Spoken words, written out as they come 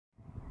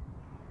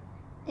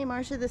Hey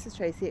Marsha, this is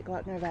Tracy at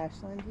Glockner of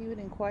Ashland. You had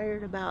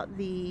inquired about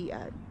the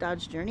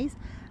Dodge Journeys.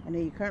 I know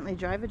you currently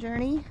drive a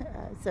Journey,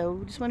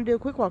 so just want to do a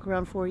quick walk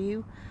around for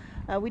you.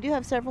 We do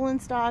have several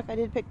in stock. I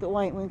did pick the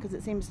white one because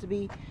it seems to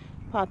be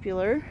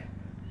popular.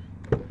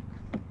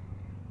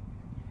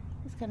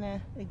 Just kind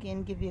of,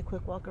 again, give you a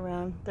quick walk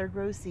around. Third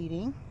row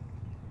seating.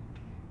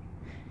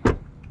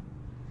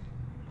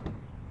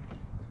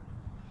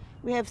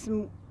 We have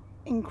some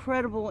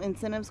incredible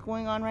incentives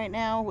going on right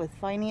now with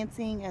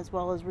financing as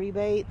well as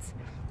rebates.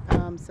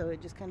 So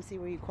it just kind of see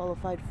where you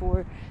qualified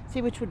for,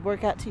 see which would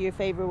work out to your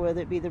favor,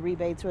 whether it be the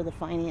rebates or the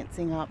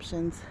financing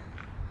options.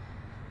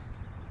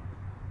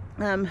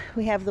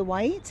 We have the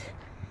white,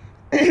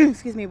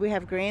 excuse me, we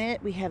have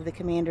granite, we have the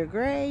Commander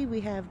gray,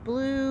 we have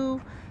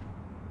blue,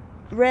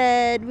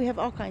 red, we have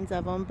all kinds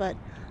of them. But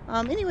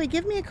anyway,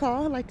 give me a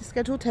call. I'd like to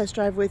schedule a test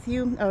drive with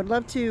you. I would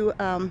love to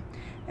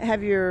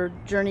have your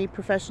Journey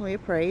professionally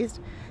appraised.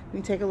 We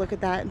can take a look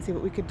at that and see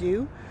what we could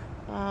do.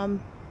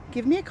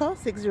 Give me a call,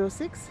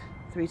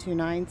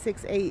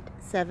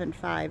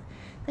 606-329-6875.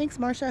 Thanks,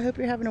 Marsha. I hope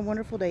you're having a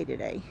wonderful day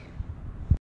today.